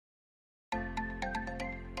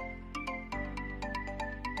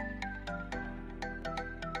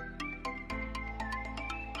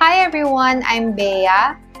everyone, I'm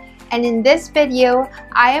Bea, and in this video,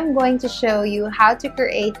 I am going to show you how to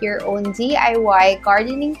create your own DIY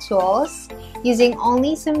gardening tools using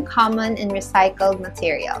only some common and recycled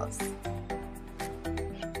materials.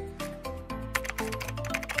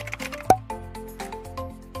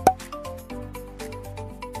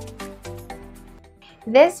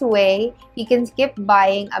 This way, you can skip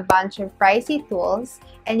buying a bunch of pricey tools,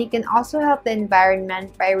 and you can also help the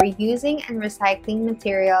environment by reusing and recycling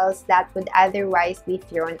materials that would otherwise be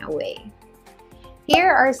thrown away.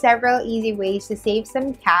 Here are several easy ways to save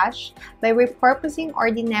some cash by repurposing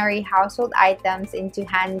ordinary household items into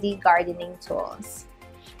handy gardening tools.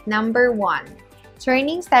 Number 1.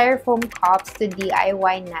 Turning styrofoam cups to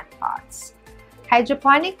DIY net pots.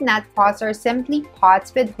 Hydroponic net pots are simply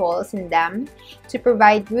pots with holes in them to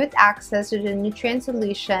provide root access to the nutrient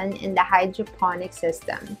solution in the hydroponic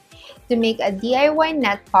system. To make a DIY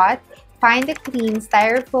net pot, find a clean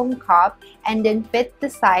styrofoam cup and then fit the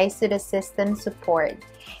size to the system support.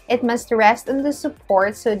 It must rest on the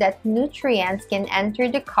support so that nutrients can enter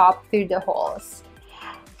the cup through the holes.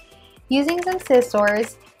 Using some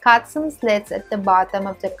scissors, cut some slits at the bottom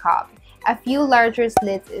of the cup. A few larger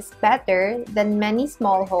slits is better than many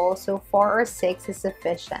small holes, so 4 or 6 is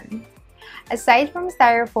sufficient. Aside from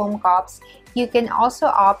styrofoam cups, you can also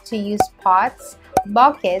opt to use pots,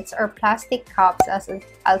 buckets, or plastic cups as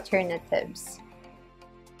alternatives.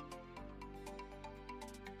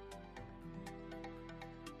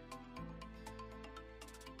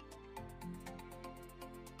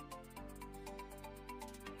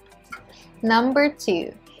 Number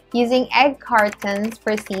 2. Using egg cartons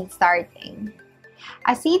for seed starting.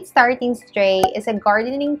 A seed starting tray is a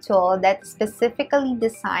gardening tool that is specifically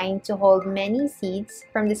designed to hold many seeds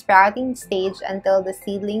from the sprouting stage until the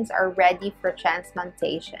seedlings are ready for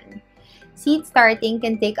transplantation. Seed starting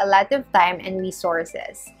can take a lot of time and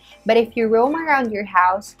resources, but if you roam around your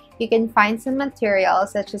house, you can find some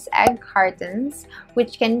materials such as egg cartons,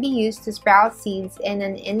 which can be used to sprout seeds in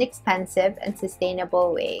an inexpensive and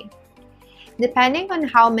sustainable way. Depending on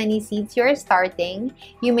how many seeds you are starting,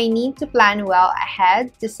 you may need to plan well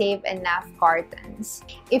ahead to save enough cartons.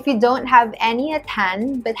 If you don't have any at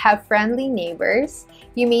hand but have friendly neighbors,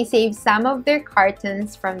 you may save some of their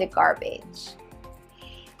cartons from the garbage.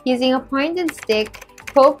 Using a pointed stick,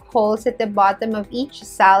 poke holes at the bottom of each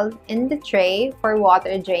cell in the tray for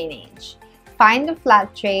water drainage. Find a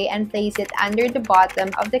flat tray and place it under the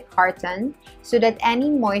bottom of the carton so that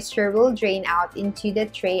any moisture will drain out into the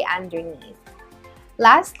tray underneath.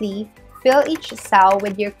 Lastly, fill each cell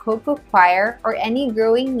with your cocoa coir or any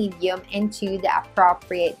growing medium into the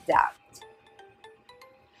appropriate depth.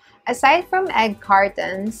 Aside from egg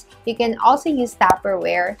cartons, you can also use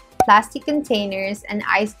Tupperware, plastic containers, and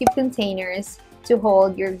ice cube containers to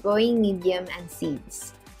hold your growing medium and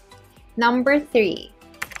seeds. Number 3.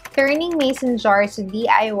 Turning mason jars to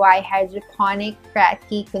DIY hydroponic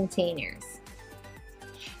Kratky containers.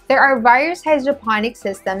 There are various hydroponic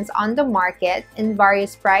systems on the market in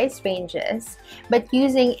various price ranges, but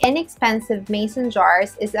using inexpensive mason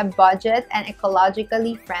jars is a budget and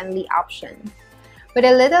ecologically friendly option. With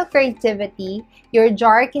a little creativity, your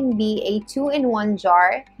jar can be a 2-in-1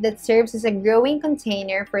 jar that serves as a growing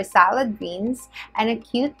container for salad greens and a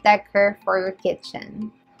cute decor for your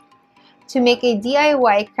kitchen. To make a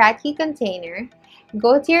DIY Kratky container,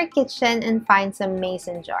 go to your kitchen and find some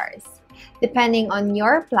mason jars. Depending on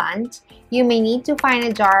your plant, you may need to find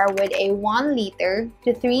a jar with a 1 liter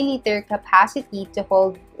to 3 liter capacity to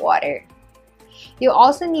hold water. You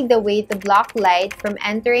also need a way to block light from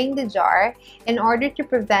entering the jar in order to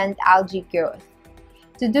prevent algae growth.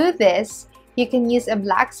 To do this, you can use a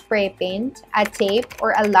black spray paint, a tape,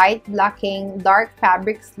 or a light blocking dark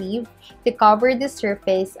fabric sleeve to cover the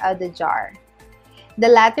surface of the jar. The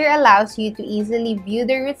latter allows you to easily view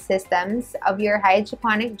the root systems of your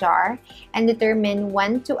hydroponic jar and determine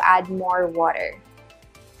when to add more water.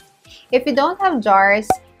 If you don't have jars,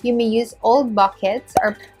 you may use old buckets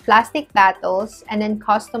or plastic bottles and then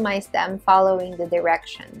customize them following the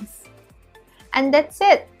directions. And that's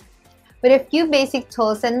it! With a few basic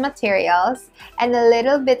tools and materials and a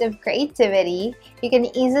little bit of creativity, you can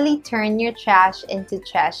easily turn your trash into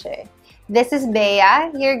treasure. This is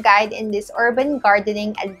Bea, your guide in this urban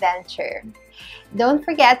gardening adventure. Don't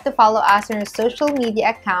forget to follow us on our social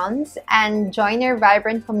media accounts and join our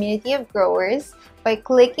vibrant community of growers by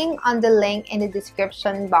clicking on the link in the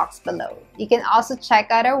description box below. You can also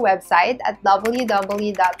check out our website at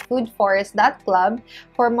www.foodforest.club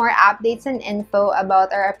for more updates and info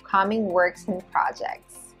about our upcoming works and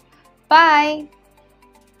projects. Bye!